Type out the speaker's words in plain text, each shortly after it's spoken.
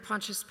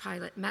Pontius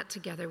Pilate met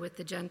together with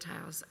the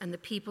Gentiles and the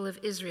people of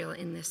Israel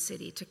in this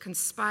city to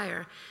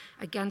conspire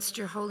against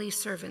your holy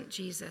servant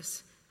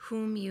Jesus,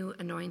 whom you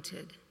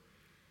anointed.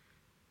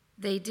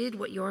 They did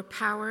what your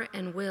power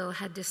and will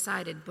had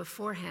decided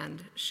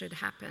beforehand should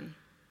happen.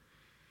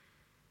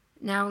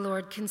 Now,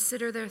 Lord,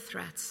 consider their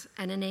threats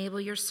and enable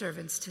your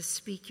servants to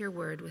speak your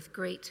word with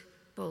great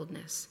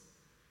boldness.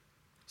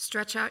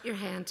 Stretch out your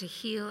hand to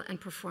heal and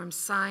perform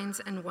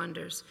signs and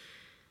wonders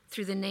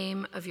through the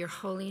name of your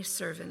holy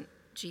servant,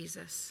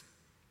 Jesus.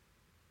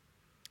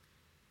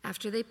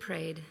 After they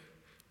prayed,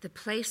 the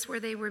place where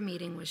they were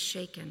meeting was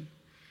shaken,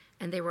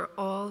 and they were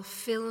all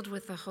filled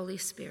with the Holy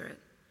Spirit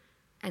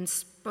and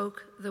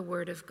spoke the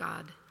word of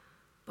God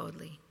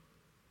boldly.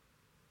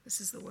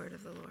 This is the word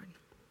of the Lord.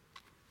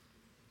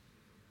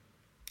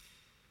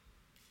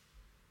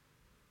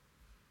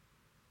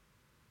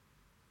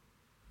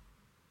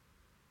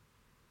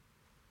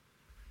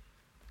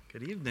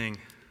 Good evening.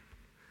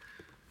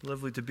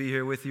 Lovely to be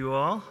here with you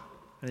all.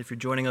 And if you're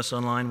joining us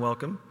online,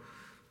 welcome,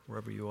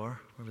 wherever you are,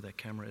 wherever that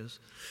camera is.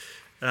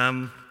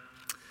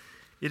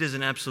 It is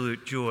an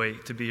absolute joy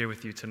to be here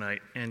with you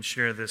tonight and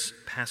share this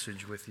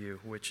passage with you,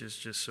 which is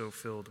just so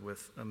filled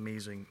with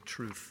amazing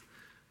truth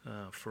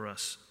for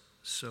us.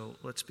 So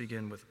let's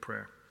begin with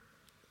prayer.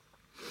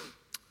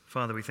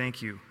 Father, we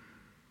thank you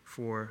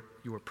for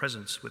your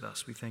presence with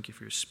us. We thank you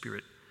for your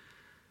Spirit.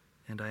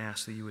 And I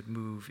ask that you would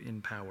move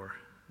in power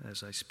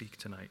as I speak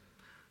tonight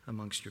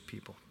amongst your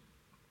people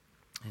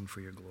and for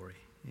your glory.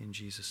 In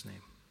Jesus'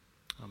 name,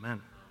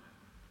 amen.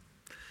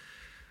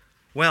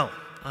 Well,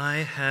 I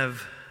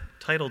have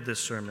titled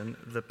this sermon,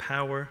 The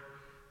Power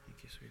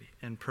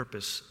and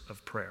Purpose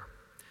of Prayer.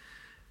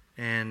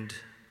 And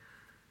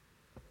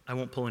I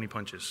won't pull any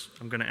punches.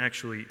 I'm going to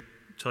actually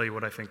tell you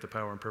what I think the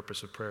power and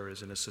purpose of prayer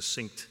is in a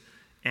succinct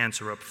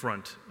answer up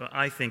front.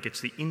 I think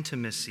it's the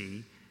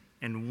intimacy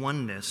and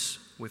oneness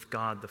with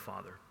God the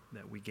Father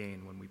that we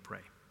gain when we pray.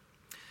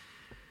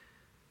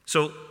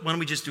 So why don't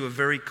we just do a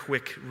very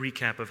quick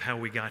recap of how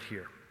we got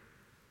here.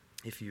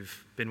 If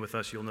you've been with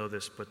us, you'll know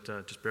this, but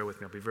just bear with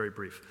me. I'll be very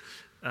brief.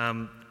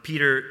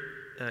 Peter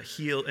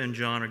and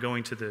John are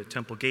going to the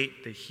temple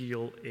gate. They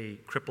heal a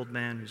crippled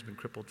man who's been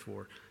crippled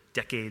for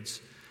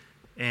decades,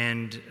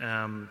 and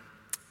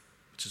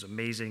which is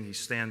amazing. He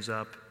stands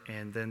up,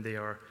 and then they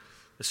are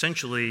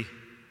essentially,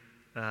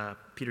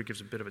 Peter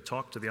gives a bit of a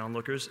talk to the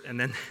onlookers, and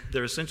then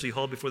they're essentially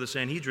hauled before the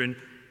Sanhedrin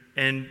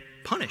and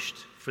punished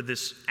for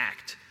this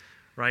act.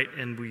 Right?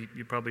 And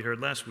you probably heard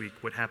last week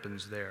what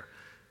happens there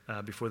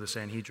before the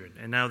Sanhedrin.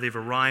 And now they've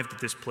arrived at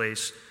this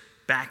place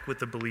back with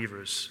the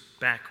believers,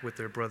 back with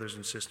their brothers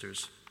and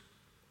sisters,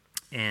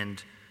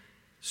 and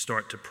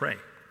start to pray.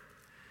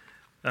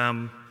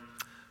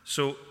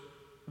 So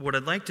what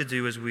I'd like to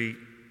do as we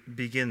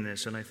begin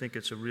this, and I think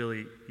it's a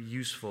really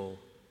useful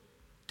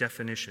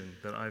definition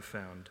that I've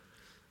found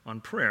on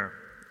prayer,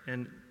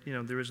 and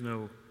there is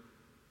no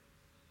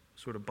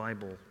sort of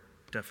Bible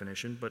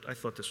definition, but I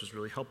thought this was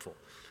really helpful.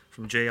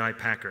 From J.I.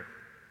 Packer.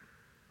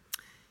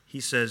 He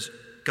says,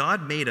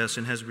 God made us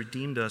and has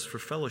redeemed us for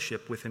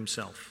fellowship with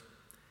himself,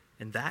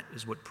 and that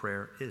is what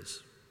prayer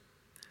is.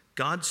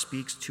 God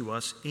speaks to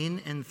us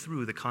in and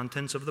through the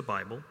contents of the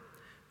Bible,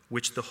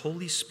 which the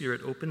Holy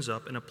Spirit opens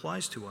up and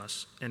applies to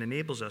us and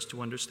enables us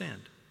to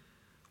understand.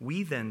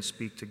 We then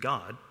speak to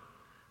God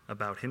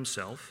about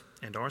himself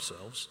and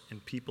ourselves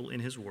and people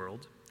in his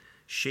world,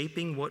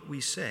 shaping what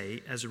we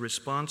say as a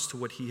response to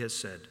what he has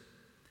said.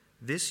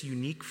 This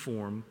unique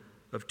form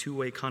of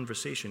two-way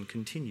conversation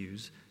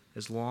continues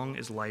as long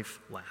as life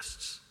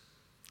lasts.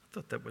 I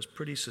thought that was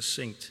pretty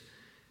succinct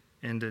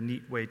and a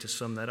neat way to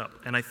sum that up.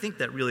 And I think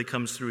that really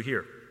comes through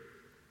here.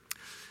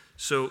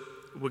 So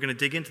we're going to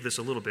dig into this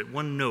a little bit.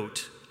 One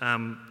note,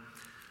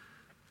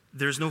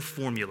 there's no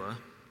formula.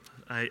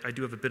 I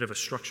do have a bit of a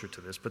structure to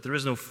this, but there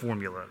is no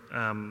formula.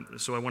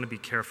 So I want to be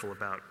careful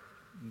about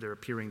there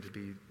appearing to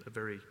be a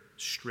very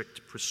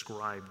strict,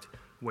 prescribed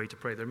way to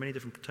pray. There are many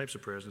different types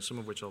of prayers, and some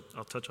of which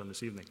I'll touch on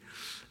this evening.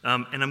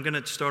 And I'm going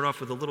to start off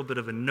with a little bit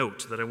of a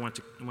note that I want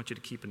you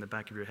to keep in the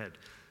back of your head.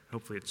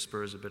 Hopefully it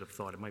spurs a bit of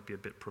thought. It might be a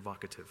bit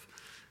provocative.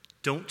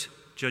 Don't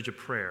judge a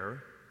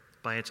prayer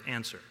by its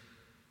answer.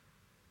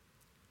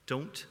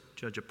 Don't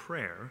judge a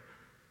prayer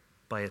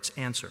by its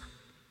answer.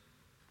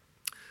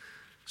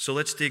 So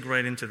let's dig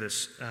right into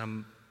this.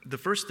 The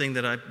first thing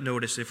that I've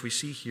noticed, if we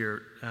see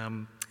here,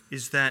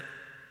 is that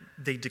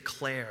they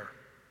declare.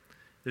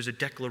 There's a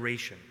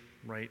declaration,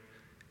 right?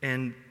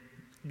 And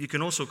you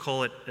can also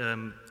call it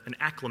an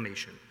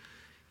acclamation.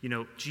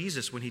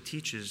 Jesus, when he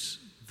teaches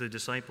the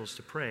disciples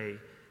to pray,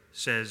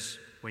 says,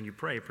 when you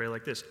pray, pray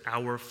like this,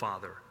 Our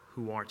Father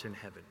who art in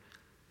heaven.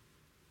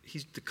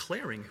 He's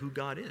declaring who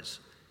God is.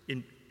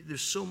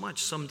 There's so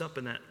much summed up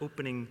in that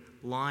opening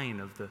line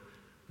of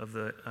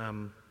the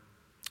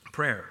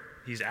prayer.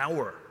 He's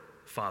our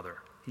Father.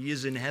 He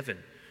is in heaven,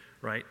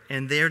 right?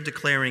 And they're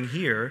declaring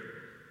here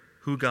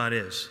who God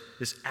is.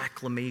 This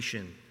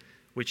acclamation,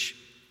 which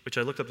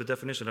I looked up the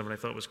definition of and I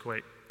thought was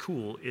quite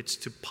cool. It's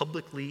to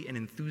publicly and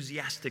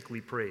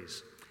enthusiastically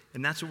praise.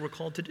 And that's what we're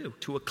called to do,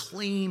 to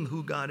acclaim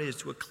who God is,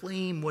 to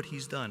acclaim what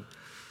he's done.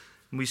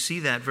 And we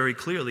see that very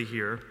clearly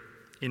here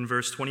in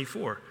verse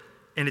 24.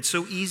 And it's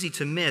so easy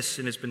to miss,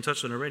 and it's been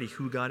touched on already,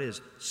 who God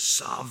is.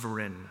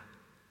 Sovereign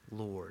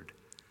Lord.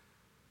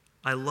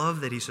 I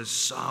love that he says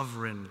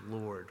sovereign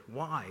Lord.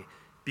 Why?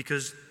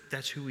 Because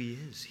that's who he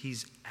is.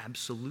 He's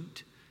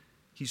absolute.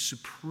 He's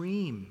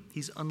supreme.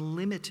 He's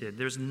unlimited.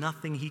 There's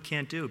nothing he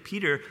can't do.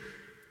 Peter,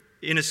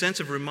 in a sense,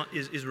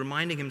 is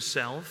reminding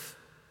himself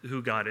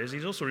who God is.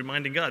 He's also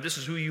reminding God, this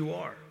is who you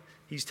are.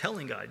 He's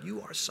telling God,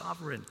 you are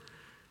sovereign.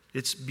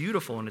 It's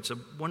beautiful, and it's a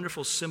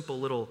wonderful, simple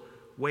little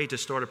way to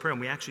start a prayer.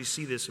 And we actually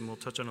see this, and we'll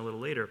touch on it a little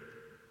later,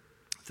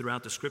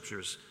 throughout the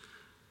scriptures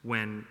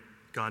when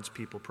God's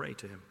people pray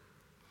to him.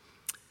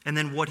 And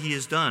then what he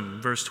has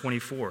done, verse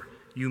 24,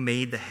 you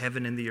made the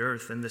heaven and the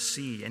earth and the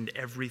sea and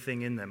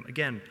everything in them.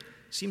 Again,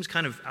 seems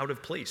kind of out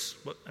of place.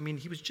 I mean,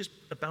 he was just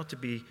about to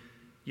be,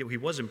 he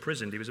was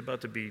imprisoned. He was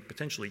about to be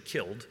potentially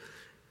killed.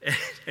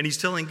 And he's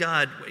telling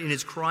God, in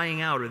his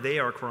crying out, or they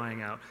are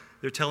crying out,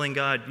 they're telling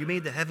God, you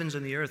made the heavens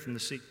and the earth and the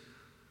sea.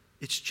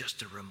 It's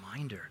just a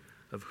reminder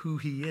of who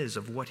he is,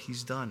 of what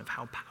he's done, of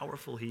how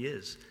powerful he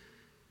is,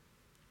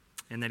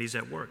 and that he's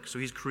at work. So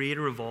he's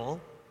creator of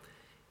all.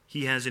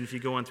 He has, and if you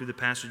go on through the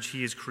passage,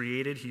 he has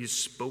created, he has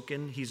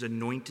spoken, he's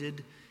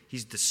anointed,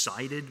 he's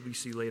decided, we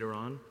see later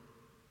on.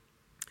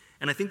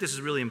 And I think this is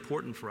really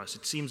important for us.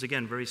 It seems,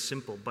 again, very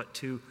simple, but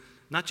to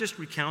not just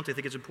recount, I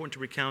think it's important to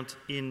recount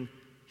in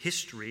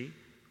history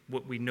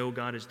what we know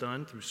God has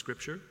done through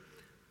Scripture,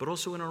 but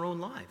also in our own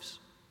lives,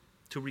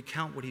 to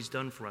recount what he's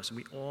done for us. And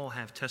we all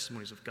have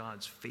testimonies of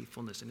God's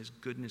faithfulness and his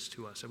goodness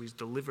to us, how he's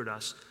delivered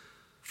us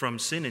from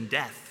sin and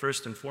death,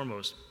 first and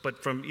foremost,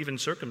 but from even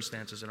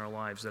circumstances in our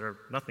lives that are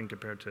nothing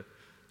compared to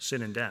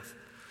sin and death.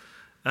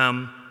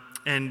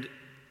 And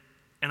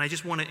I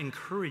just want to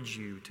encourage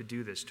you to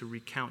do this, to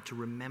recount, to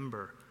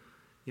remember.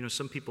 You know,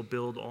 some people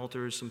build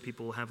altars, some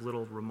people have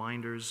little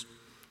reminders,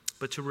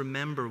 but to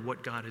remember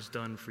what God has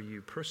done for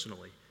you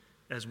personally,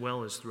 as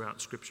well as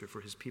throughout Scripture for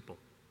his people.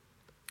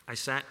 I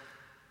sat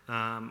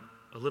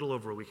a little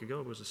over a week ago,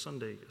 it was a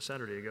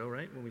Saturday ago,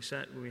 right, when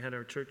we had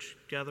our church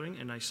gathering,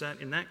 and I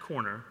sat in that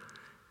corner,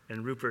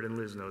 and Rupert and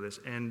Liz know this,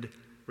 and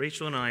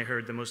Rachel and I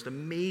heard the most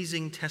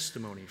amazing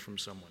testimony from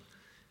someone.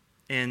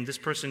 And this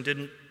person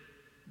didn't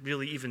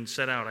really even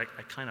set out. I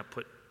kind of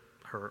put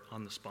her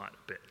on the spot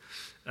a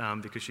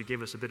bit because she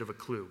gave us a bit of a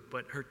clue.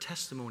 But her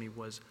testimony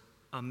was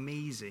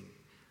amazing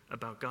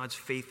about God's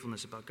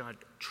faithfulness, about God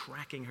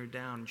tracking her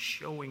down,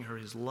 showing her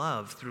his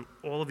love through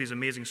all of these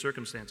amazing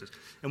circumstances.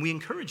 And we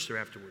encouraged her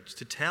afterwards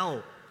to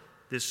tell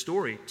this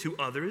story to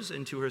others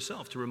and to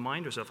herself, to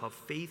remind herself how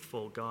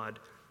faithful God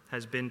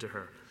has been to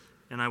her.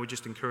 And I would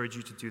just encourage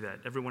you to do that.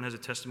 Everyone has a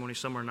testimony.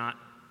 Some are not.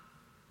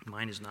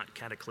 Mine is not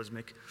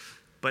cataclysmic.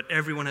 But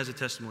everyone has a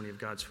testimony of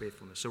God's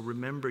faithfulness. So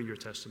remember your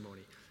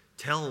testimony.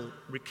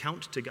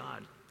 Recount to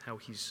God how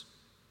he's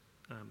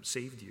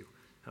saved you,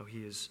 how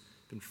he has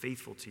been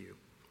faithful to you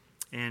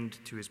and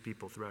to his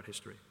people throughout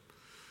history.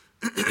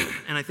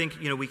 And I think,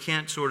 we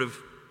can't sort of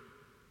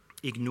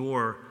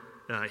ignore,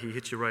 he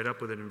hits you right up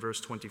with it in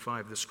verse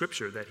 25, the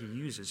scripture that he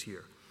uses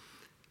here.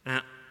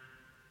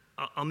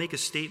 I'll make a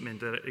statement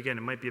that, again,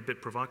 it might be a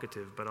bit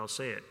provocative, but I'll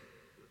say it.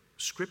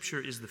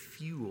 Scripture is the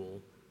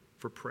fuel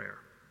for prayer.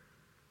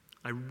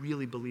 I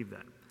really believe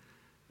that.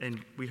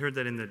 And we heard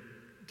that in the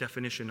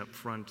definition up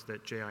front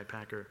that J.I.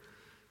 Packer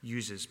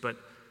uses. But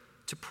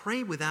to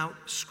pray without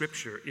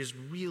Scripture is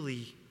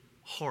really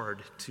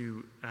hard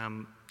to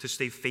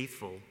stay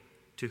faithful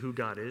to who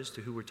God is,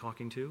 to who we're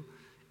talking to,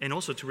 and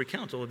also to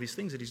recount all of these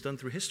things that he's done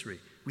through history.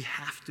 We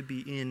have to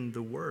be in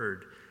the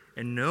Word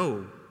and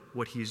know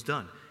what he's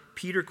done.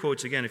 Peter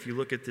quotes, again, if you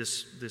look at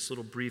this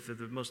little brief of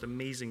the most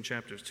amazing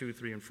chapters, 2,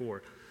 3, and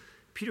 4,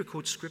 Peter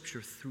quotes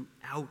Scripture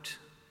throughout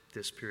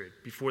this period.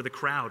 Before the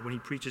crowd, when he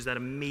preaches that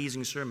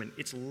amazing sermon,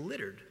 it's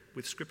littered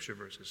with Scripture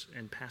verses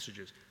and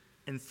passages,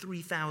 and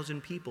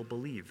 3,000 people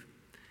believe.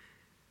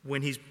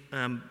 When he's,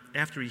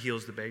 after he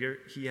heals the beggar,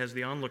 he has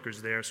the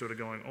onlookers there sort of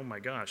going, oh my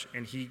gosh,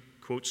 and he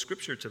quotes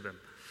Scripture to them.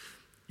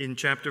 In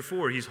chapter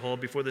 4, he's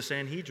hauled before the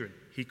Sanhedrin.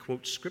 He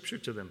quotes Scripture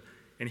to them.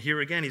 And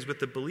here again, he's with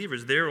the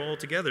believers. They're all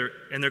together,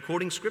 and they're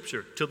quoting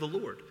Scripture to the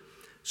Lord.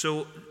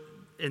 So,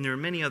 and there are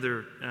many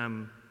other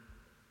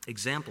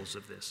examples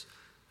of this.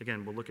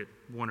 Again, we'll look at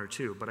one or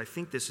two, but I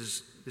think this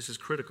is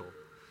critical.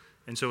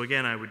 And so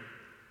again, I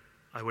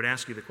would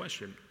ask you the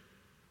question,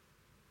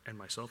 and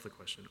myself the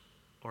question,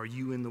 are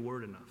you in the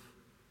Word enough?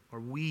 Are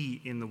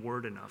we in the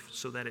Word enough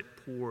so that it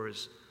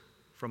pours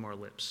from our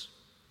lips?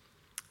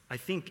 I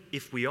think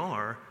if we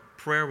are,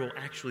 prayer will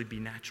actually be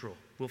natural.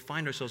 We'll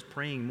find ourselves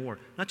praying more.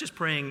 Not just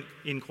praying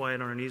in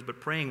quiet on our knees, but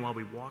praying while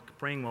we walk,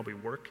 praying while we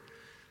work,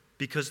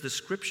 because the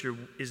Scripture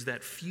is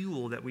that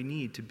fuel that we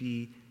need to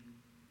be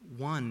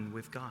one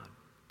with God,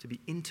 to be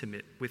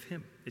intimate with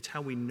him. It's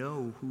how we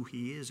know who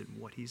he is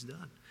and what he's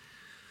done.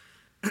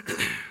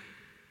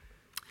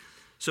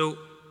 So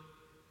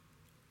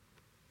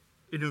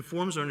it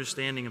informs our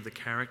understanding of the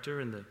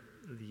character and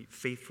the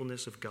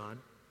faithfulness of God.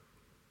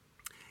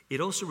 it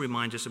also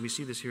reminds us, and we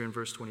see this here in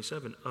verse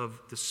 27, of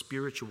the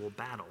spiritual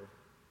battle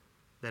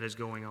that is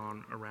going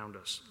on around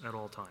us at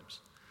all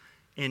times.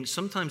 And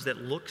sometimes that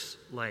looks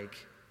like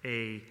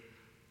a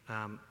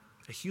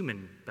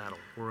human battle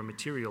or a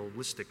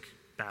materialistic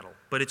battle,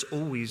 but it's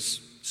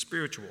always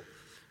spiritual,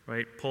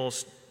 right? Paul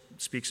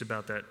speaks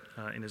about that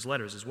in his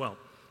letters as well.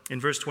 In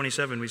verse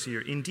 27, we see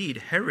here, "Indeed,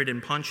 Herod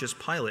and Pontius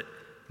Pilate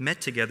met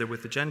together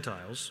with the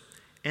Gentiles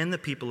and the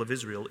people of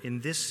Israel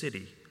in this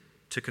city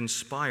to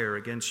conspire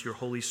against your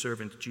holy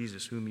servant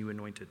Jesus, whom you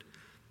anointed."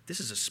 This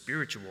is a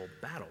spiritual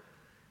battle.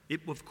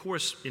 It, of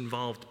course,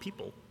 involved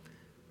people,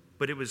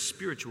 but it was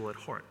spiritual at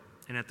heart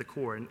and at the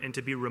core. And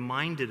to be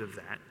reminded of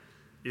that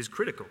is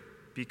critical,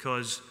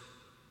 because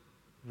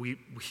we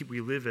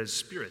live as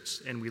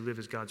spirits and we live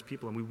as God's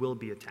people, and we will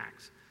be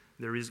attacked.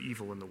 There is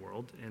evil in the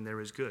world, and there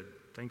is good.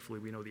 Thankfully,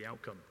 we know the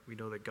outcome. We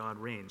know that God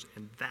reigns,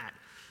 and that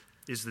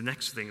is the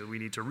next thing that we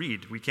need to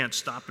read. We can't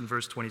stop in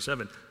verse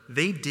 27.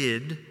 They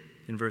did,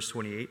 in verse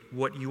 28,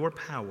 what your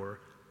power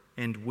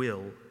and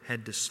will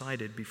had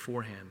decided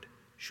beforehand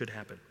should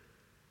happen.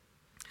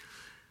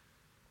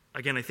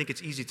 Again, I think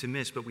it's easy to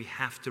miss, but we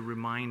have to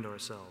remind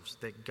ourselves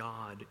that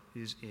God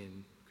is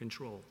in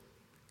control.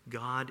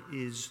 God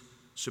is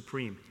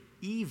supreme,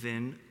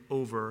 even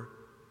over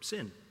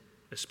sin,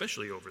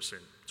 especially over sin.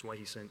 That's why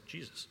he sent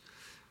Jesus.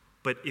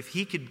 But if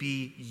he could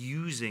be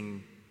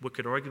using what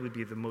could arguably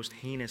be the most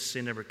heinous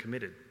sin ever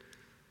committed,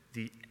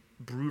 the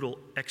brutal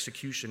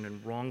execution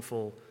and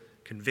wrongful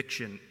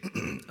conviction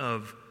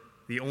of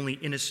the only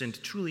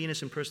innocent, truly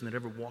innocent person that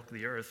ever walked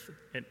the earth,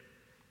 and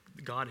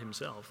God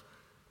himself,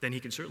 then he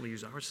can certainly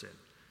use our sin.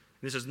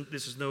 This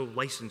is no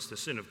license to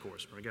sin, of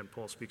course. Again,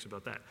 Paul speaks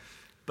about that.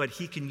 But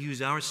he can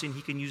use our sin,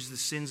 he can use the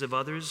sins of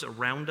others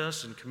around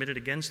us and committed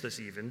against us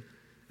even,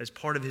 as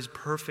part of his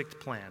perfect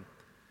plan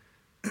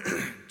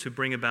to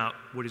bring about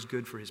what is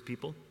good for his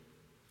people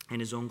and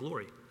his own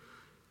glory.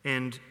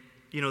 And,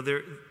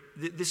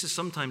 this is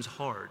sometimes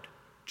hard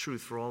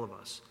truth for all of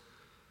us.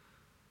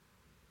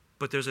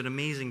 But there's an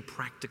amazing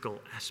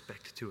practical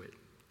aspect to it.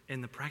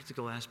 And the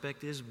practical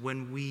aspect is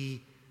when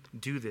we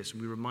do this,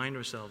 we remind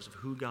ourselves of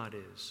who God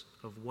is,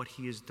 of what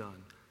he has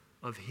done,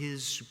 of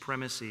his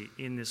supremacy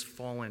in this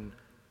fallen,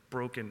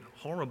 broken,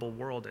 horrible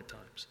world at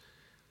times,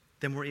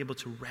 then we're able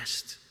to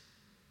rest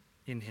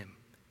in him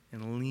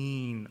and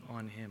lean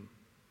on him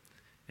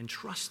and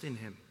trust in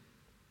him,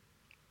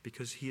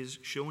 because he has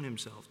shown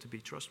himself to be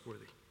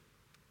trustworthy.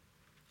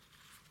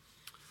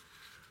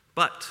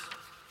 But,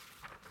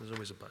 there's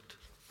always a but,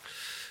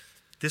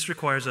 this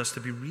requires us to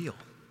be real,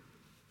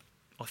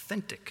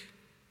 authentic,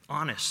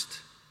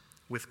 honest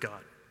with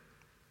God.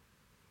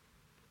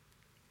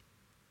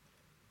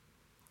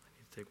 I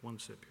need to take one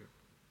sip here.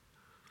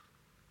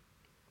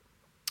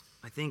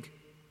 I think,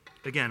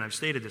 again, I've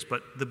stated this,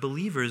 but the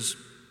believers,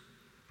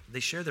 they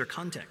share their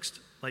context.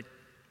 Like,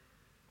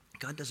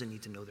 God doesn't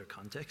need to know their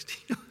context.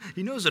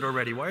 He knows it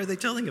already. Why are they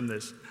telling him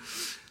this?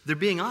 They're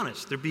being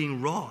honest. They're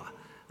being raw.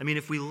 I mean,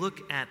 if we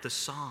look at the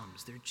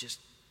Psalms, they're just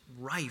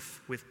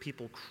rife with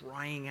people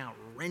crying out,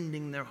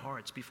 rending their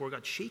hearts before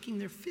God, shaking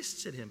their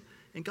fists at him.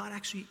 And God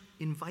actually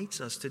invites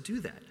us to do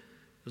that,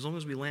 as long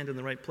as we land in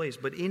the right place.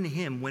 But in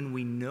him, when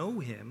we know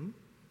him,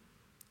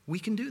 we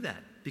can do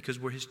that because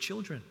we're his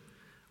children.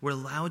 We're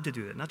allowed to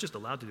do that. Not just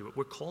allowed to do it,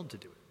 we're called to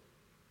do it.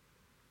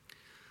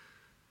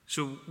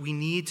 So we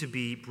need to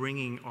be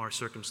bringing our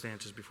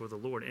circumstances before the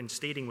Lord and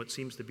stating what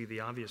seems to be the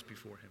obvious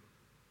before him.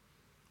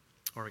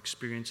 Our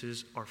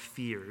experiences, our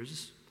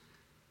fears,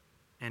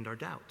 and our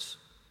doubts.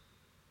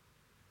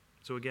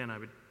 So again, I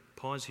would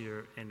pause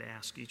here and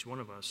ask each one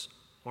of us,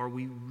 are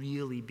we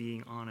really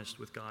being honest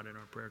with God in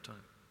our prayer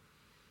time?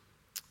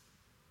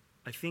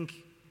 I think,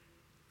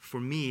 for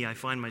me, I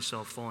find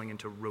myself falling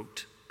into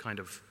rote kind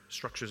of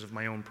structures of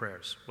my own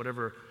prayers.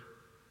 Whatever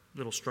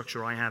little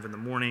structure I have in the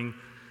morning,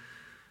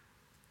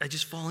 I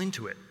just fall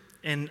into it.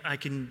 And I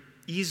can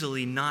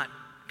easily not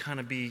kind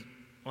of be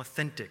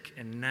authentic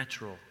and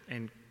natural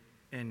and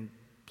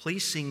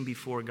placing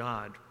before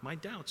God my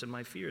doubts and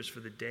my fears for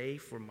the day,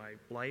 for my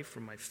life, for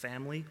my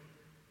family.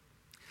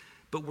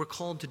 But we're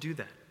called to do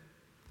that.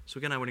 So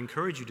again, I would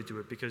encourage you to do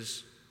it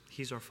because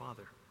he's our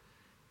Father.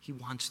 He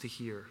wants to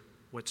hear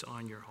what's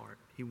on your heart.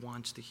 He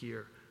wants to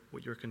hear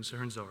what your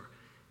concerns are,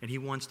 and he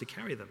wants to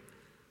carry them.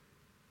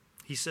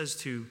 He says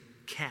to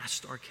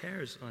cast our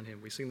cares on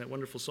him. We sing that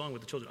wonderful song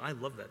with the children. I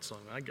love that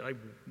song. I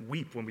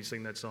weep when we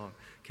sing that song.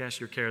 Cast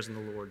your cares on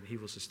the Lord, and he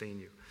will sustain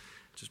you.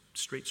 It's a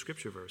straight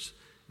scripture verse.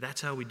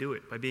 That's how we do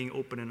it, by being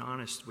open and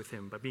honest with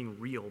him, by being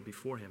real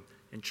before him,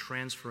 and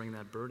transferring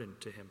that burden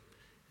to him.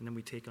 And then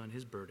we take on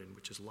his burden,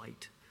 which is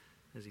light,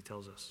 as he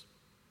tells us.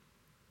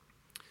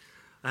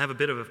 I have a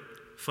bit of a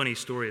funny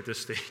story at this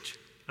stage.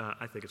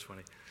 I think it's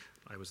funny.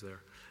 I was there.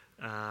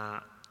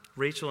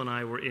 Rachel and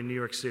I were in New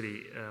York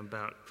City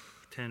about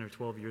 10 or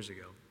 12 years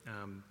ago.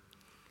 And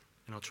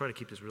I'll try to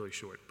keep this really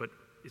short, but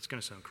it's going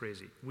to sound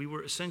crazy.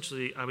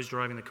 I was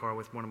driving the car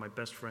with one of my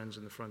best friends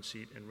in the front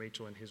seat and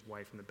Rachel and his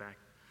wife in the back.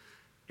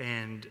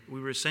 And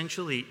we were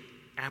essentially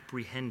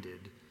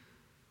apprehended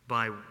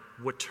by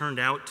what turned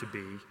out to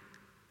be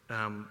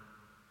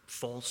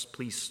false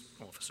police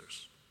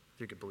officers,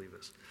 if you could believe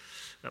this.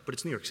 But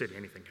it's New York City.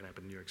 Anything can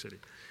happen in New York City.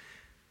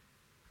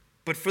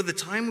 But for the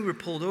time we were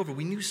pulled over,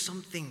 we knew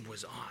something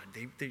was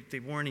odd. They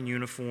weren't in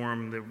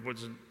uniform. There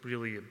wasn't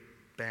really a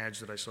badge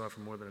that I saw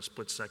for more than a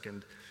split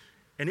second.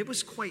 And it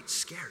was quite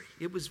scary.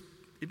 I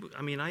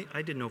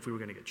didn't know if we were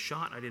going to get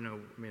shot. I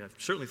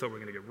certainly thought we were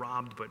going to get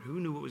robbed, but who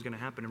knew what was going to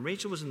happen? And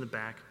Rachel was in the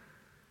back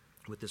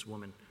with this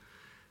woman,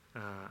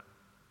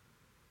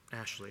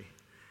 Ashley.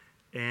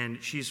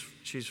 And she's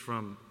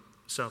from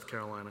South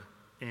Carolina.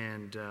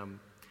 And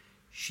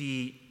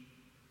she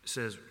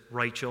says,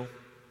 "Rachel,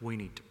 we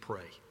need to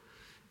pray."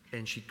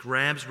 And she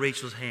grabs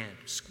Rachel's hand,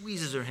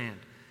 squeezes her hand,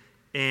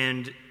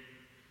 and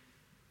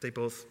they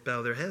both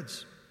bow their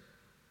heads.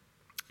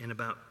 And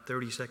about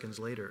 30 seconds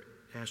later,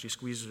 Ashley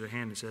squeezes her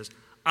hand and says,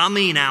 "I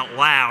mean out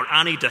loud,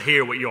 I need to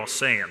hear what you're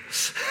saying."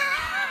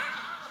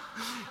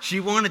 She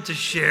wanted to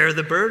share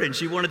the burden.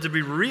 She wanted to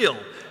be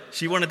real.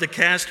 She wanted to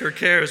cast her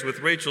cares, with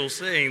Rachel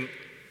saying,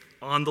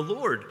 on the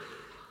Lord.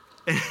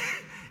 And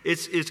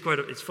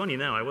it's funny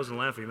now. I wasn't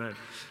laughing then.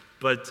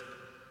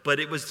 But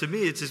it was, to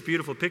me, it's this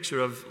beautiful picture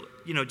of,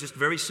 just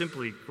very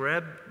simply,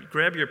 grab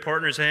your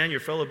partner's hand,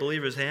 your fellow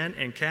believer's hand,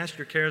 and cast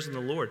your cares on the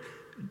Lord.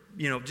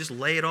 Just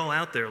lay it all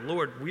out there.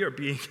 Lord, we're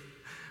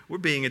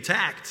being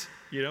attacked.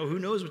 Who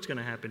knows what's going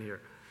to happen here?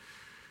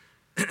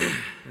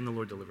 And the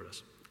Lord delivered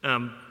us.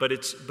 But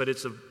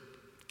it's a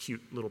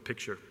cute little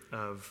picture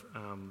of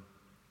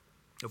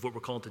what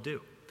we're called to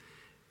do,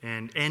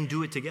 and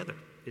do it together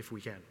if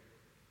we can,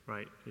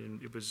 right?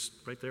 And it was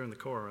right there in the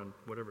car on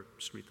whatever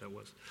street that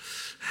was.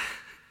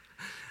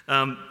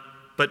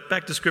 But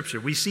back to Scripture.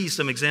 We see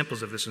some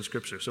examples of this in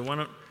Scripture. So why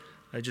don't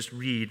I just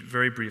read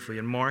very briefly.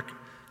 In Mark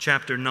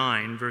chapter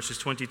 9, verses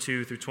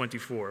 22 through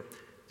 24,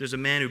 there's a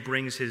man who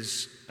brings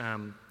his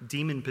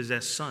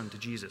demon-possessed son to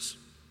Jesus.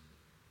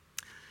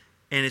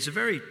 And it's a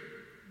very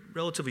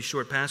relatively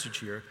short passage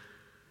here,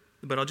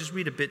 but I'll just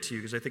read a bit to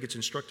you because I think it's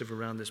instructive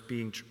around this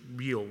being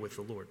real with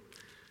the Lord.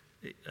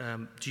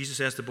 Jesus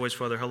asked the boy's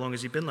father, "How long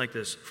has he been like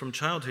this?" "From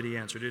childhood," he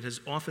answered. "It has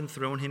often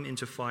thrown him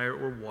into fire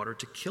or water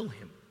to kill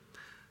him.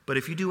 But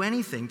if you can do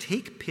anything,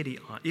 take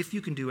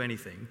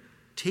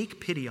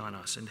pity on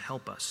us and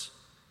help us."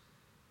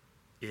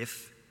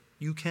 "If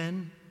you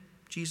can,"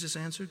 Jesus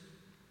answered.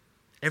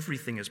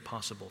 "Everything is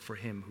possible for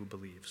him who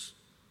believes."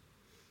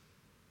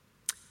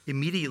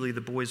 Immediately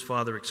the boy's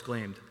father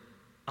exclaimed,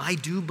 "I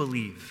do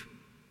believe.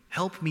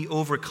 Help me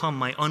overcome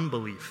my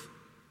unbelief."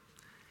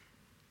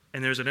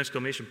 And there's an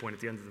exclamation point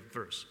at the end of the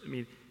verse.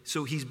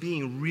 So he's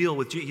being real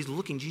with Jesus. He's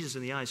looking Jesus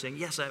in the eye saying,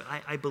 "Yes,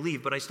 I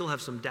believe, but I still have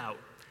some doubt."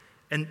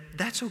 And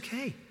that's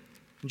okay.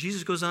 And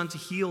Jesus goes on to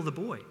heal the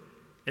boy.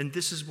 And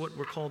this is what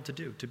we're called to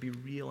do, to be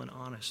real and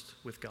honest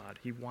with God.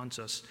 He wants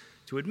us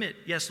to admit,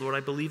 "Yes, Lord, I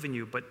believe in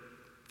you, but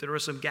there are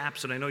some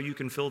gaps and I know you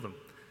can fill them."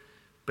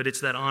 But it's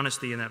that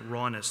honesty and that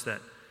rawness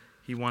that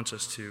he wants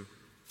us to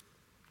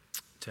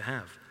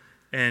have.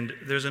 And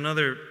there's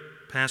another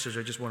passage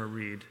I just want to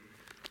read,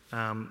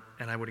 and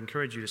I would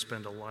encourage you to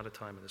spend a lot of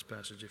time in this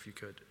passage if you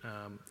could.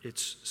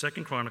 It's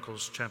 2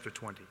 Chronicles chapter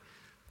 20.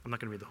 I'm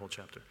not going to read the whole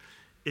chapter.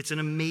 It's an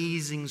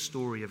amazing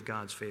story of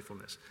God's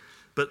faithfulness.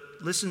 But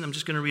listen, I'm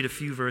just going to read a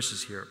few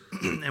verses here.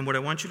 And what I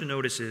want you to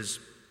notice is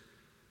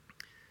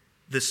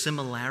the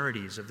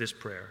similarities of this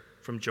prayer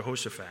from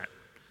Jehoshaphat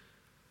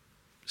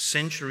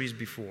centuries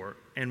before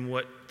and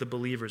what the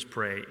believers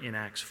pray in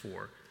Acts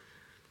 4.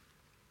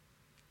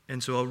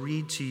 And so I'll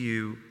read to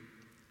you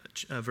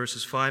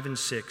verses 5 and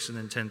 6 and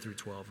then 10 through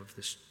 12 of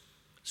this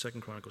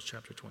 2 Chronicles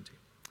chapter 20.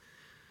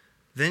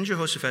 Then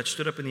Jehoshaphat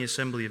stood up in the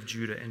assembly of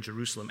Judah and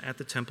Jerusalem at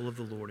the temple of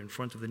the Lord in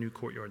front of the new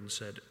courtyard and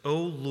said, "O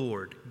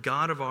Lord,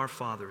 God of our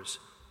fathers,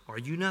 are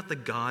you not the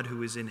God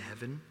who is in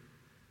heaven?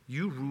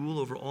 You rule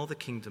over all the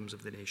kingdoms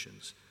of the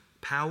nations.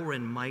 Power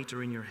and might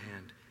are in your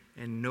hand,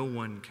 and no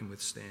one can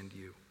withstand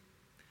you."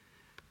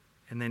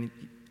 And then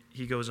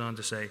he goes on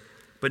to say,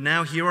 "But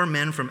now here are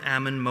men from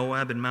Ammon,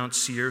 Moab, and Mount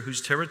Seir,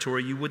 whose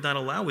territory you would not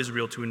allow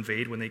Israel to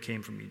invade when they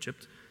came from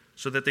Egypt,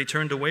 so that they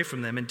turned away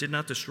from them and did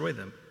not destroy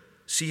them.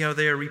 See how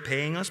they are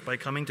repaying us by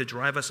coming to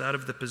drive us out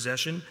of the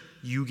possession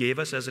you gave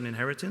us as an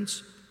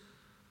inheritance?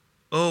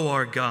 O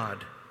our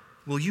God,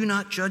 will you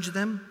not judge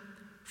them?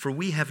 For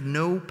we have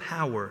no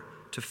power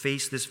to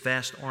face this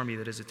vast army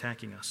that is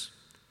attacking us.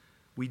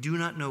 We do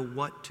not know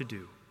what to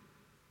do,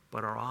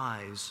 but our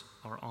eyes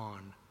are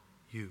on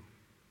you."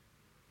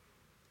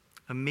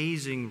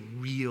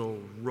 Amazing, real,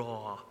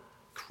 raw,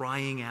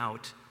 crying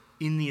out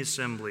in the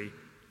assembly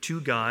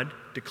to God,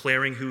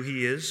 declaring who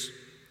he is.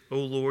 "O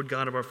Lord,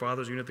 God of our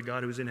fathers, are you not the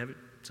God who is in heaven?"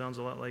 Sounds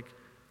a lot like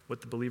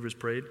what the believers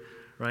prayed,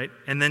 right?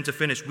 And then to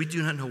finish, "We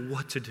do not know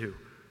what to do,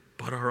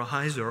 but our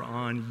eyes are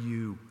on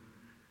you."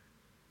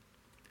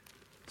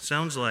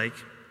 Sounds like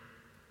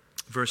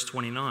verse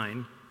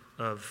 29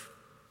 of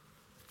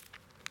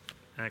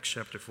Acts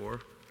chapter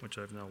 4, which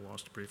I've now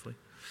lost briefly,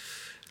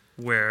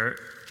 where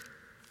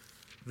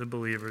the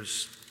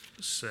believers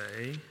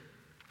say,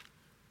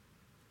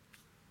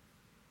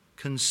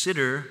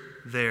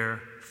 "Consider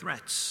their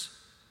threats.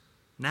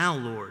 Now,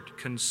 Lord,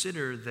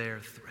 consider their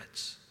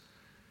threats."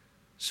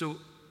 So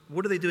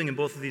what are they doing in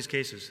both of these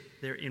cases?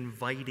 They're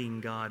inviting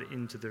God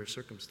into their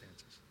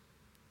circumstances,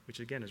 which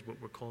again is what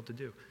we're called to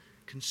do.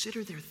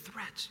 Consider their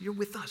threats. You're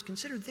with us.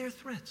 Consider their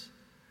threats.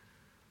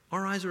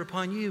 Our eyes are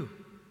upon you.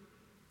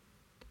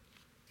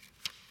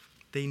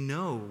 They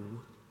know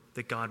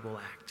that God will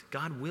act.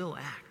 God will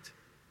act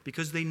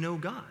because they know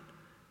God.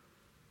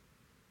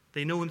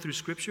 They know him through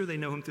Scripture. They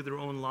know him through their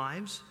own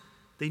lives.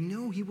 They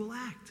know he will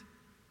act.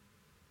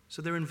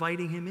 So they're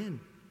inviting him in.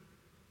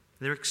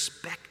 They're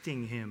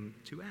expecting him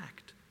to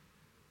act.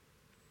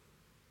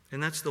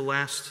 And that's the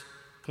last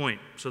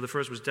point. So the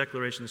first was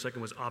declaration. The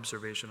second was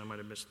observation. I might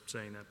have missed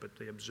saying that, but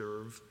they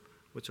observe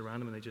what's around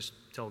them and they just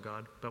tell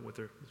God about what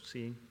they're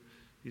seeing.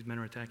 These men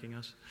are attacking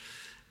us.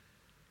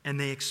 And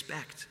they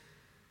expect.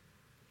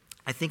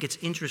 I think it's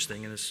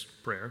interesting in this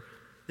prayer,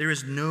 there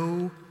is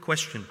no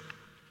question.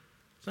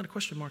 There's not a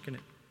question mark in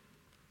it.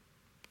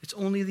 It's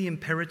only the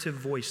imperative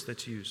voice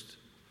that's used.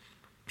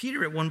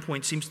 Peter at one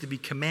point seems to be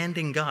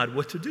commanding God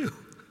what to do,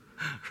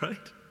 right?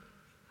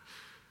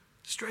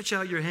 Stretch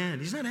out your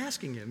hand. He's not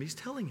asking him, he's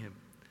telling him.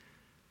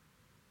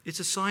 It's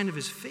a sign of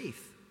his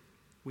faith.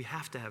 We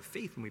have to have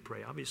faith when we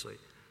pray, obviously.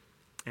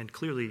 And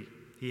clearly,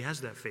 he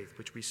has that faith,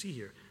 which we see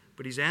here.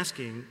 But he's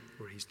asking,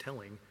 or he's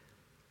telling,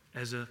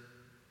 as a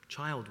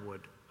child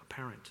would, a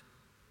parent.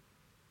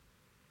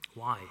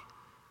 Why?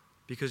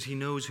 Because he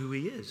knows who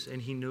he is,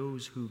 and he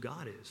knows who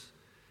God is.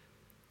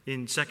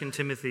 In 2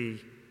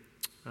 Timothy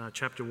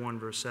chapter 1,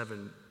 verse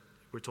 7,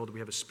 we're told that we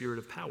have a spirit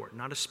of power.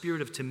 Not a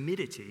spirit of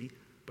timidity,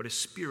 but a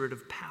spirit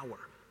of power.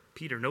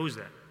 Peter knows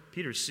that.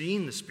 Peter's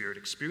seen the Spirit,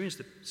 experienced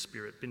the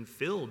Spirit, been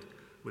filled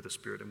with the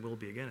Spirit, and will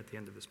be again at the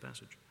end of this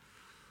passage.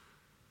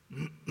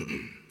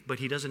 But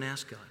he doesn't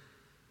ask God.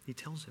 He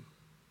tells him.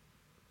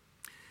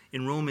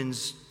 In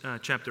Romans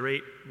chapter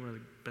 8, one of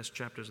the best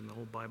chapters in the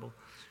whole Bible,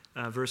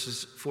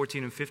 verses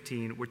 14 and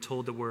 15, we're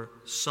told that we're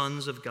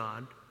sons of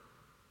God,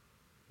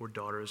 or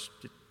daughters,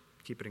 to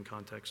keep it in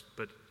context,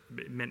 but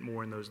it meant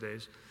more in those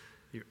days.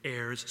 You're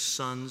heirs,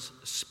 sons,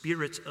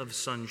 spirits of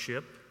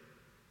sonship.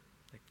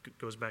 That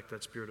goes back to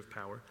that spirit of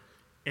power.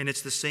 And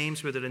it's the same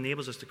spirit that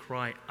enables us to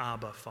cry,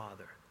 Abba,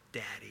 Father,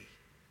 Daddy.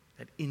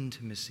 That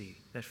intimacy,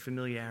 that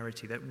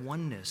familiarity, that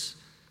oneness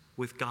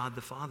with God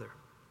the Father.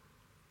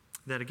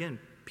 That again,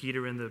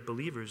 Peter and the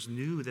believers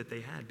knew that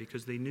they had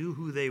because they knew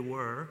who they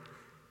were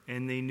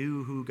and they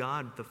knew who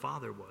God the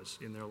Father was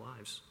in their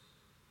lives.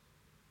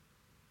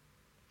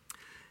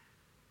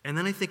 And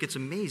then I think it's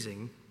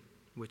amazing,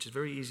 which is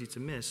very easy to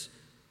miss,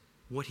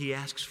 what he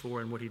asks for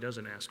and what he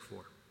doesn't ask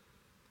for.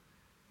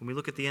 When we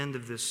look at the end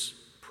of this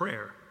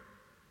prayer,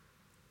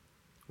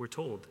 we're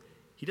told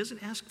he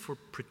doesn't ask for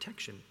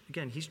protection.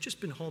 Again, he's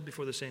just been hauled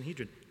before the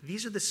Sanhedrin.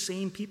 These are the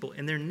same people,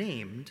 and they're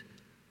named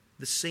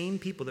the same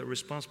people that were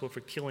responsible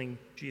for killing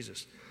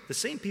Jesus. The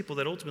same people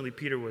that ultimately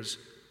Peter was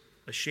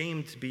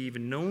ashamed to be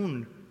even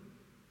known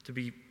to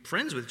be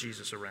friends with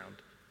Jesus around.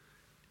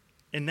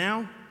 And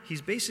now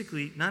he's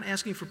basically not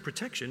asking for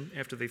protection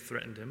after they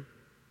threatened him.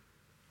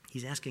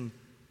 He's asking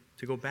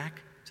to go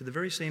back to the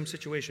very same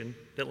situation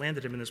that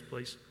landed him in this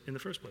place in the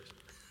first place.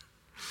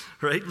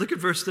 Right? Look at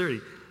verse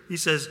 30. He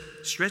says,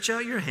 stretch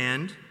out your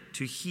hand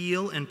to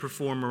heal and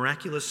perform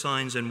miraculous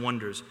signs and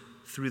wonders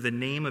through the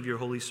name of your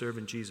holy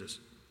servant Jesus.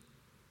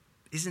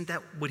 Isn't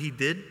that what he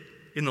did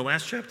in the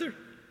last chapter?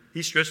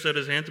 He stretched out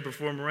his hand to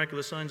perform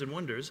miraculous signs and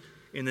wonders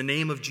in the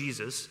name of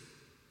Jesus,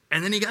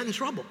 and then he got in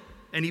trouble,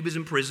 and he was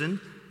imprisoned,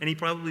 and he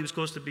probably was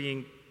close to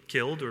being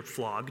killed or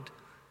flogged,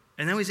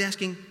 and now he's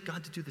asking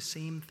God to do the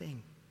same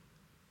thing.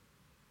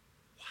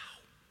 Wow.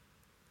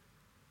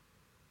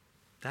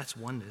 That's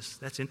oneness,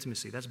 that's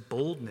intimacy, that's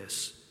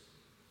boldness,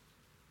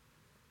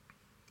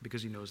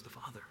 because he knows the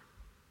Father.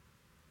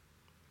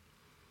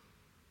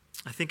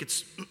 I think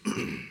it's,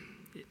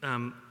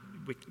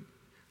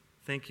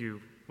 thank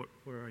you,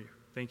 where are you?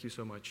 Thank you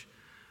so much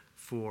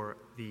for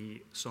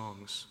the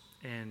songs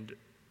and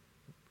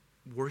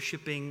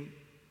worshiping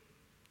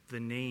the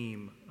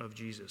name of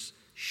Jesus.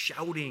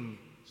 Shouting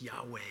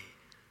Yahweh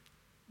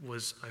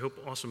was, I hope,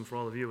 awesome for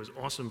all of you. It was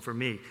awesome for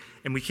me.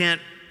 And we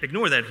can't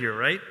ignore that here,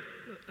 right?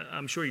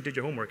 I'm sure you did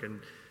your homework, and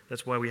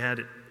that's why we had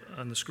it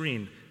on the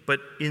screen.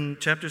 But in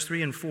chapters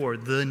 3 and 4,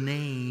 the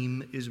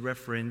name is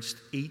referenced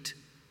 8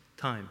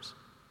 times.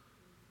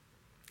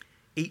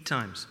 8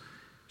 times.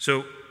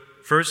 So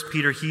first,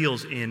 Peter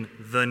heals in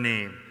the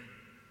name.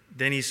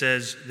 Then he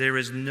says, there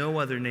is no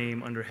other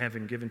name under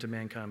heaven given to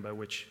mankind by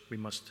which we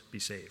must be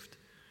saved.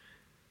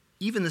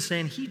 Even the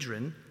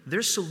Sanhedrin,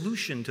 their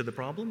solution to the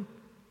problem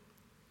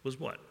was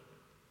what?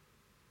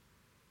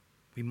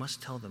 We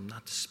must tell them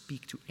not to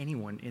speak to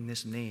anyone in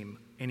this name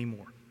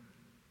anymore.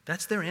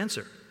 That's their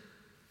answer.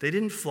 They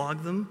didn't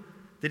flog them.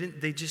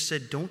 They just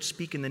said, don't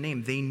speak in the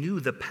name. They knew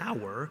the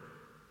power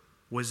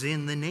was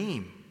in the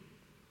name.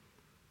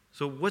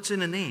 So what's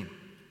in a name?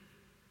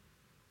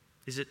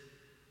 Is it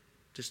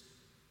just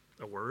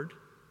a word?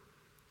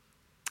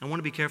 I want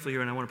to be careful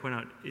here, and I want to point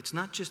out, it's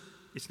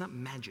not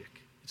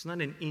magic. It's not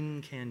an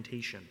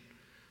incantation.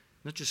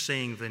 Not just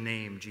saying the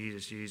name,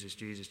 Jesus, Jesus,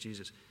 Jesus,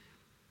 Jesus.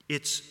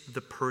 It's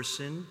the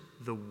person,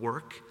 the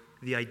work,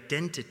 the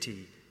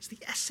identity, it's the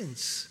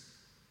essence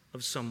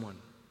of someone.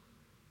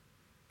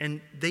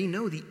 And they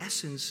know the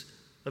essence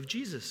of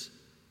Jesus.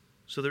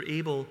 So they're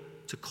able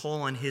to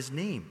call on his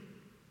name.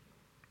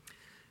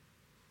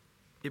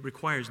 It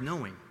requires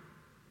knowing,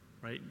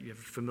 right? You have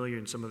familiar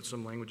in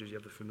some languages, you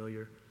have the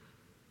familiar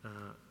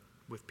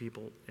with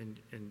people and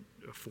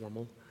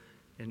formal.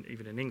 And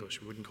even in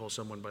English, we wouldn't call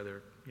someone by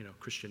their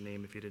Christian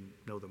name if you didn't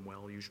know them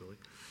well, usually,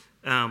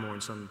 or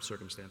in some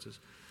circumstances.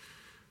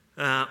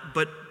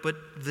 But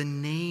the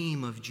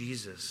name of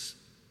Jesus,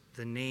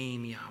 the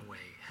name Yahweh,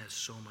 has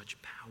so much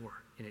power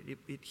in it.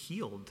 It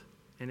healed,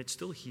 and it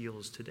still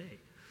heals today.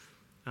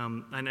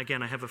 And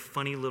again, I have a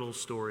funny little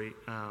story.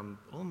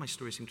 All of my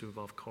stories seem to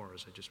involve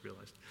cars, I just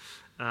realized.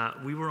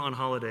 We were on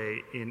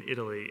holiday in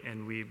Italy,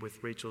 and with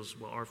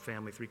our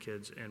family, 3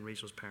 kids, and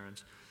Rachel's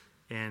parents,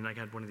 and I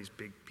had one of these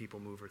big people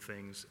mover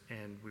things,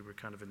 and we were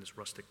kind of in this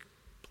rustic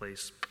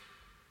place,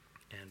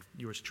 and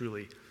yours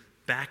truly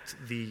backed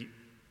the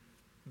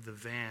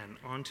van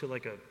onto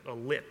like a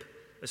lip,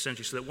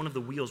 essentially, so that one of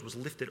the wheels was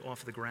lifted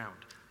off the ground,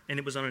 and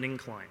it was on an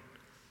incline,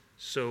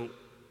 so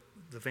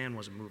the van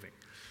wasn't moving.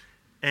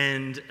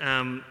 And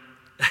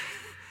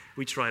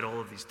we tried all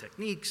of these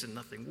techniques, and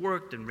nothing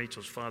worked, and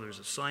Rachel's father is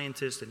a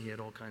scientist, and he had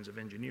all kinds of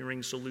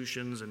engineering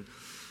solutions, and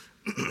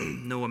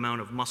no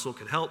amount of muscle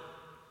could help.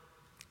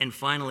 And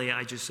finally,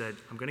 I just said,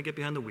 I'm going to get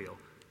behind the wheel.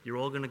 You're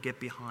all going to get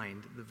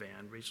behind the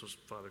van. Rachel's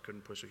father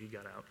couldn't push her. He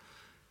got out.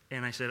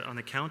 And I said, on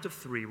the count of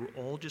 3, we're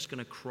all just going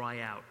to cry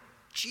out,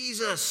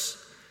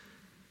 Jesus!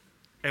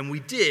 And we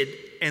did,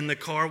 and the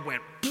car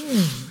went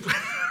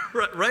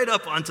right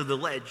up onto the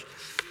ledge,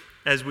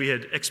 as we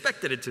had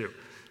expected it to,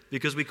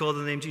 because we called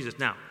the name Jesus.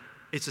 Now,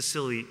 it's a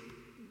silly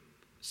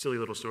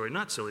little story.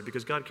 Not silly,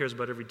 because God cares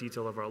about every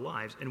detail of our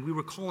lives, and we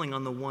were calling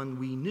on the one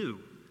we knew.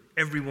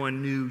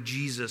 Everyone knew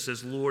Jesus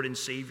as Lord and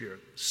Savior,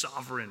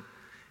 sovereign,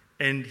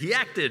 and he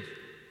acted.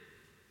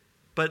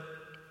 But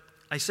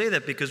I say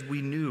that because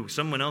we knew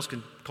someone else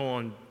can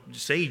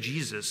say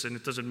Jesus, and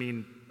it doesn't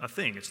mean a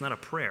thing. It's not a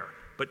prayer.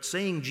 But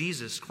saying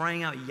Jesus,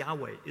 crying out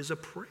Yahweh, is a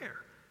prayer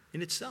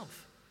in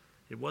itself.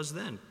 It was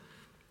then,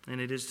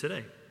 and it is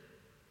today.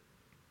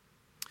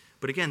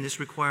 But again, this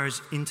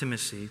requires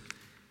intimacy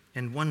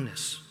and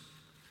oneness,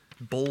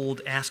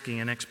 bold asking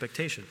and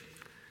expectation.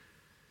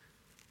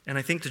 And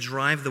I think to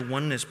drive the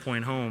oneness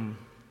point home,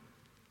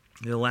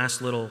 the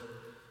last little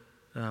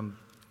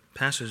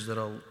passage that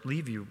I'll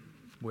leave you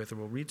with, or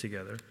we'll read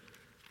together,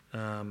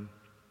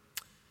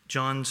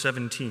 John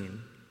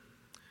 17,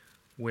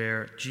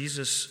 where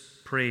Jesus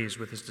prays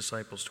with his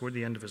disciples toward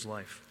the end of his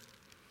life.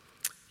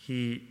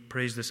 He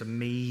prays this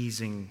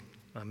amazing,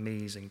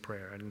 amazing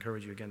prayer. I'd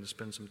encourage you again to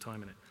spend some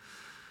time in it.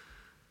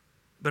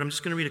 But I'm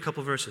just going to read a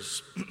couple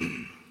verses.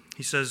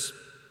 He says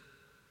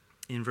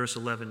in verses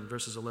 11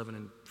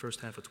 and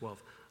first half of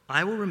 12,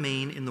 I will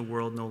remain in the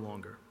world no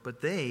longer,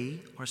 but they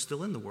are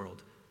still in the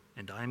world,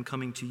 and I am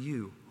coming to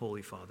you,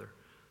 Holy Father.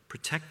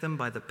 Protect them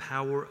by the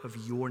power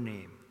of your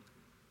name,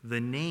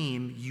 the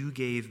name you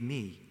gave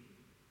me,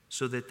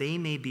 so that they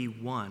may be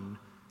one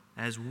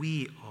as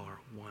we are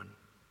one.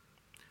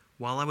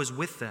 While I was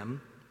with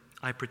them,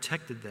 I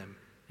protected them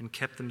and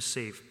kept them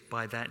safe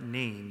by that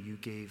name you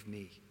gave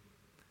me.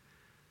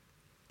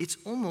 It's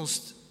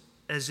almost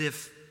as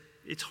if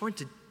it's hard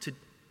to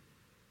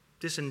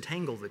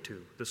disentangle the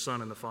two, the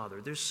Son and the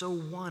Father. They're so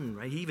one,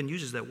 right? He even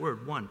uses that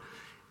word, one.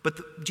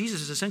 But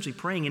Jesus is essentially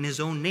praying in his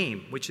own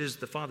name, which is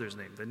the Father's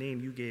name, the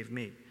name you gave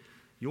me.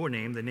 Your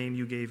name, the name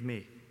you gave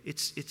me.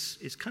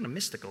 It's kind of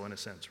mystical in a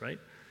sense, right?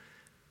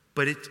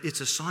 But it's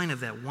a sign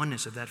of that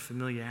oneness, of that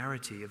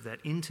familiarity, of that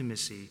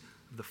intimacy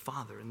of the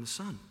Father and the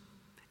Son.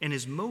 And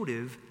his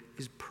motive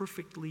is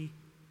perfectly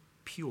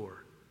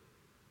pure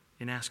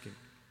in asking.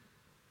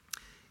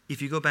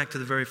 If you go back to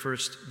the very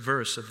first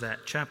verse of that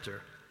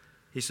chapter,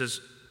 he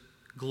says,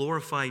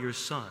 glorify your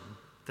Son,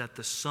 that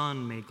the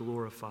Son may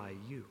glorify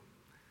you.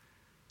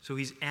 So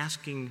he's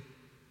asking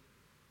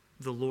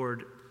the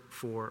Lord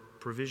for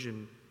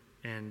provision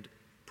and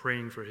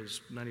praying for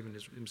not even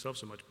himself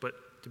so much, but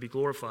to be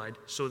glorified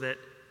so that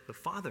the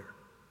Father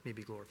may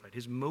be glorified.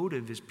 His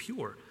motive is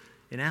pure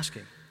in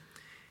asking.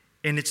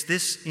 And it's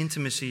this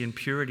intimacy and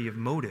purity of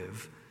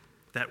motive,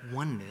 that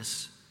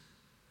oneness,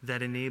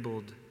 that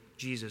enabled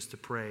Jesus to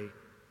pray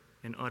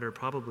and utter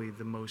probably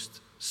the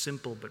most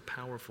simple but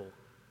powerful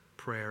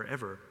prayer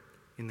ever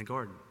in the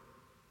garden,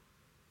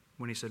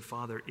 when he said,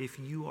 Father, if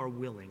you are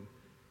willing,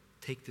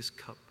 take this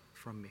cup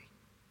from me.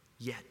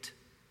 Yet,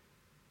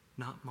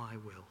 not my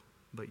will,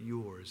 but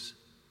yours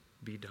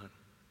be done.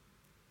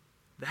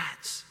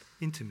 That's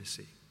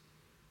intimacy.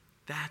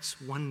 That's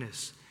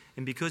oneness.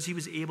 And because he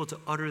was able to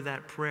utter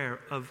that prayer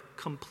of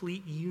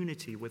complete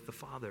unity with the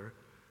Father,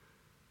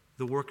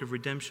 the work of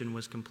redemption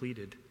was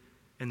completed,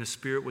 and the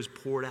Spirit was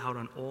poured out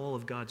on all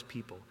of God's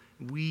people.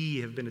 We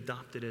have been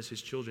adopted as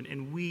his children,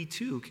 and we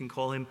too can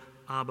call him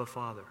Abba,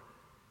 Father.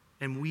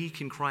 And we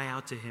can cry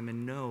out to him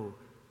and know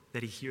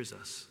that he hears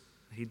us,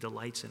 that he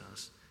delights in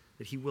us,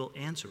 that he will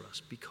answer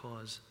us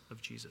because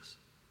of Jesus.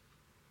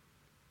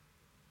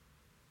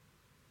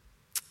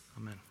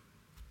 Amen.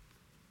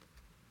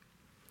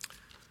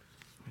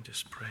 me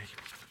just pray.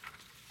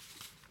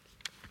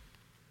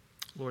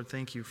 Lord,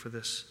 thank you for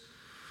this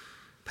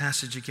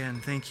passage again.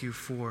 Thank you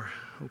for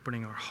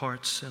opening our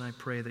hearts, and I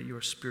pray that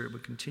your Spirit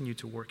would continue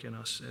to work in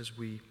us as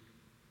we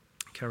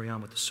carry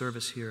on with the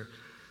service here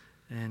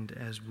and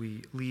as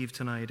we leave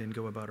tonight and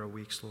go about our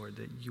weeks, Lord,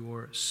 that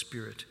your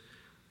Spirit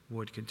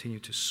would continue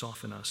to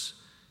soften us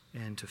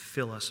and to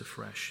fill us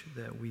afresh,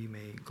 that we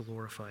may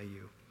glorify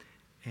you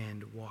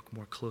and walk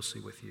more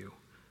closely with you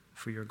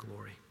for your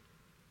glory.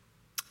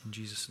 In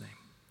Jesus' name,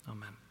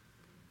 amen.